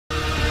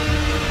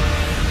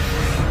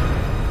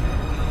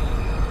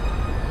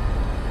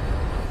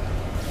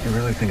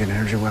really think an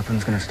energy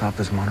weapon's gonna stop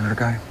this monitor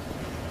guy?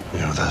 You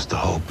know, that's the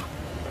hope.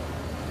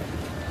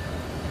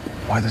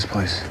 Why this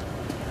place?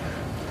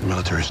 The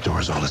military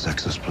stores all this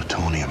excess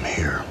plutonium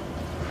here.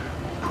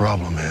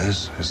 Problem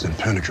is, it's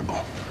impenetrable.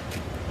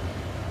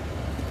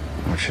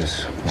 Which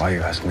is why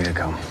you asked me to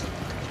come.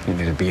 You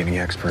needed to be any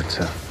expert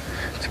to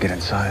get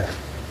inside.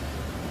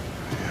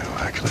 Yeah,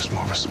 well, actually, it's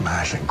more of a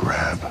smash and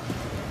grab.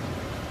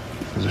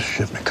 There's a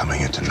shipment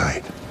coming in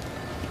tonight.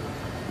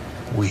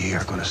 We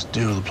are gonna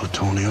steal the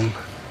plutonium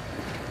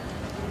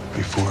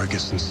before it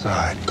gets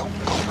inside. Go,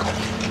 go, go.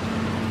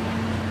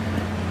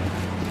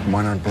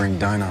 Why not bring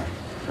Dinah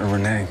or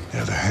Renee?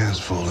 Yeah, their hands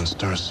full in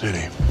Star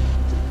City.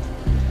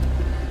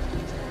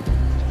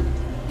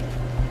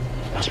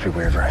 Must be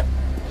weird, right?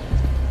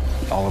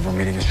 Oliver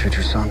meeting his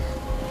future son.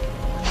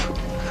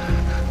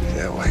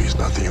 Yeah, well, he's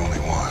not the only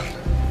one.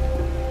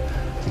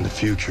 In the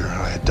future,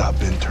 I adopt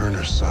Ben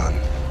Turner's son,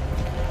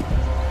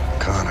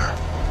 Connor.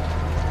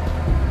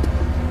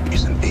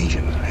 He's an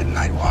agent at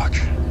Night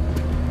Watch.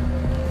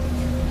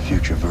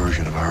 Future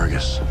version of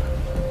Argus.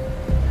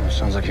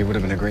 Sounds like he would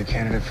have been a great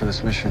candidate for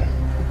this mission.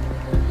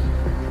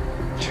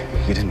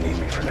 You didn't need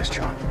me for this,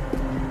 John.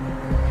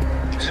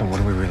 So what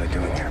are we really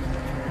doing here?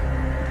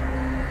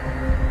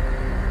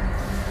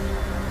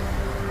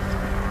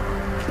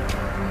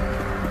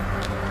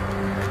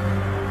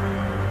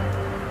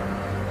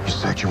 You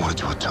said you wanted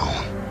to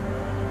atone.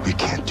 We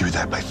can't do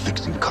that by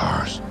fixing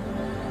cars.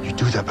 You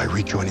do that by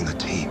rejoining the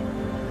team.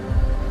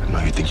 I know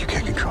you think you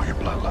can't control your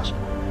bloodlust.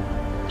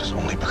 It's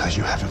only because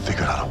you haven't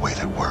figured out a way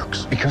that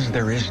works. Because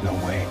there is no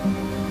way.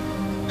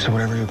 So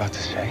whatever you're about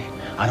to say,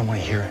 I don't want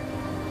to hear it.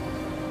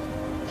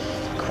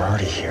 We're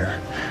already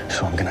here,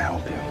 so I'm gonna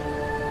help you.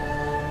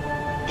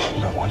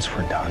 But once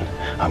we're done,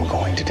 I'm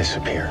going to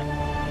disappear.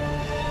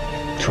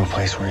 To a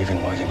place where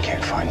even William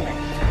can't find me.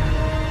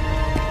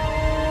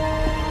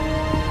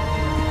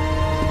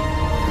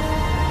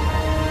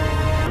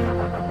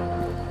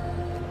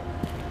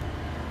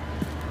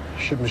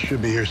 Shipment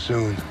should be here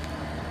soon.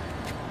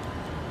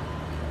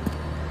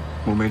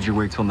 What made you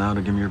wait till now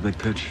to give me your big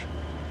pitch?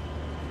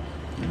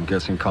 I'm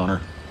guessing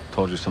Connor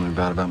told you something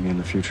bad about me in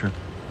the future.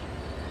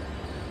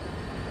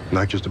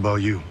 Not just about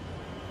you.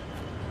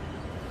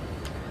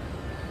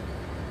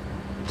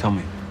 Tell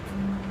me.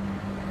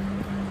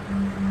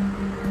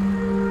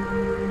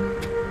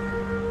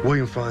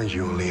 William finds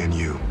you and Lee and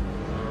you.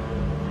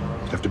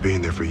 After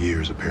being there for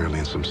years, apparently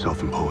in some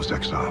self-imposed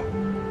exile.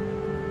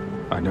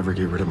 I never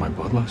get rid of my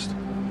bloodlust.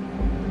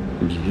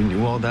 You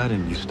knew all that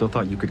and you still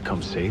thought you could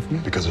come save me?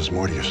 Because there's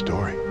more to your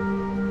story.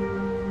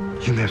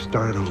 You may have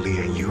started on Lee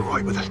and you,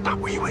 Roy, but that's not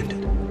where you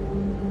ended.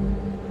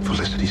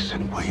 Felicity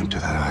sent William to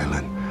that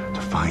island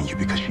to find you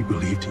because she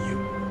believed in you.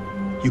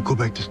 You go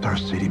back to Star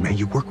City, man.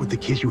 You work with the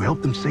kids. You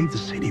help them save the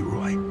city,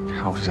 Roy.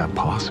 How is that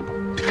possible?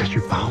 Because you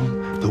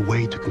found the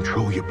way to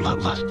control your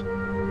bloodlust.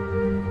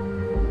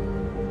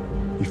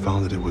 You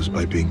found that it was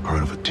by being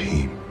part of a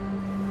team.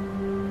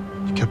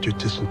 You kept your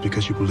distance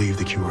because you believed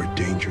that you were a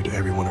danger to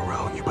everyone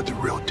around you, but the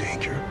real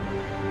danger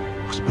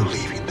was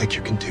believing that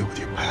you can deal with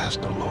your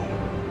past alone.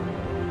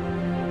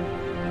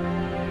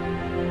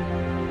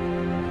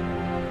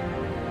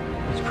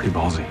 It's pretty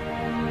ballsy.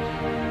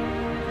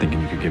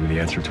 Thinking you could give me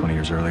the answer 20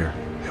 years earlier.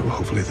 Yeah, well,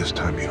 hopefully this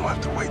time you don't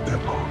have to wait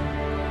that long.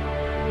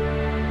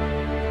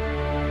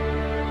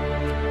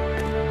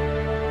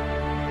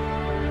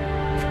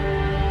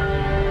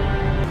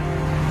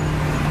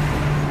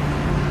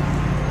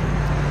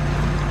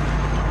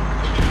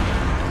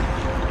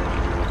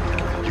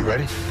 You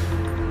ready?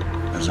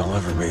 As I'll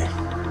ever be.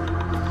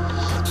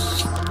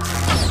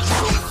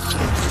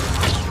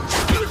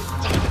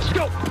 Let's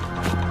go!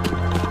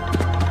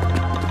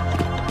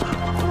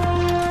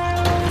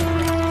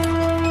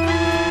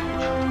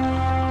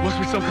 Must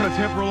be some kind of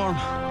tamper alarm.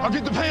 I'll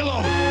get the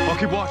payload. I'll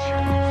keep watch.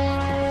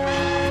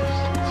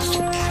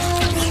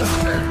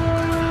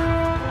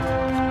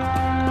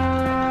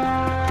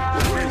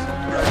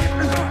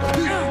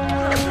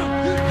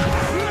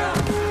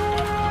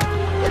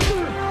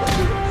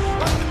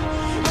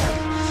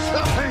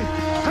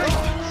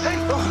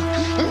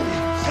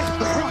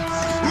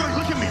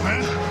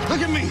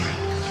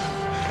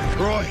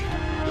 Roy,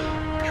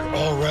 you're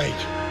all right.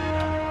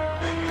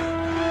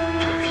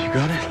 You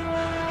got it?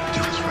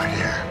 Dude, it's right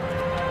here.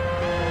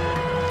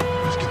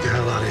 Let's get the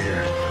hell out of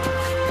here.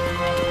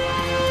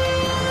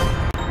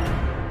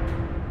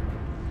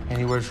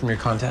 Any word from your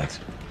contacts?